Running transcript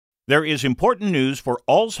There is important news for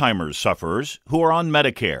Alzheimer's sufferers who are on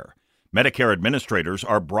Medicare. Medicare administrators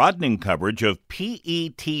are broadening coverage of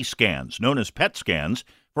PET scans, known as PET scans,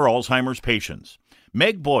 for Alzheimer's patients.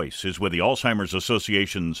 Meg Boyce is with the Alzheimer's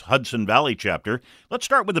Association's Hudson Valley Chapter. Let's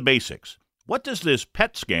start with the basics. What does this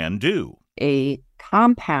PET scan do? A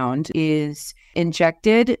compound is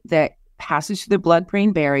injected that passes through the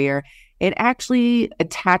blood-brain barrier. It actually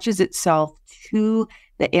attaches itself to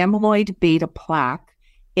the amyloid beta plaque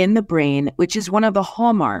in the brain, which is one of the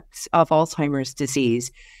hallmarks of Alzheimer's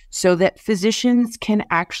disease, so that physicians can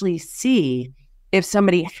actually see if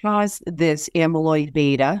somebody has this amyloid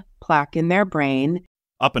beta plaque in their brain.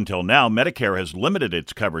 Up until now, Medicare has limited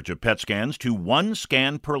its coverage of PET scans to one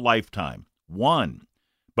scan per lifetime. One.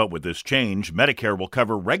 But with this change, Medicare will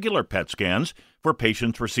cover regular PET scans for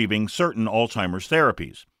patients receiving certain Alzheimer's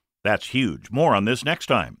therapies. That's huge. More on this next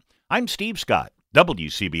time. I'm Steve Scott,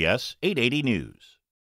 WCBS 880 News.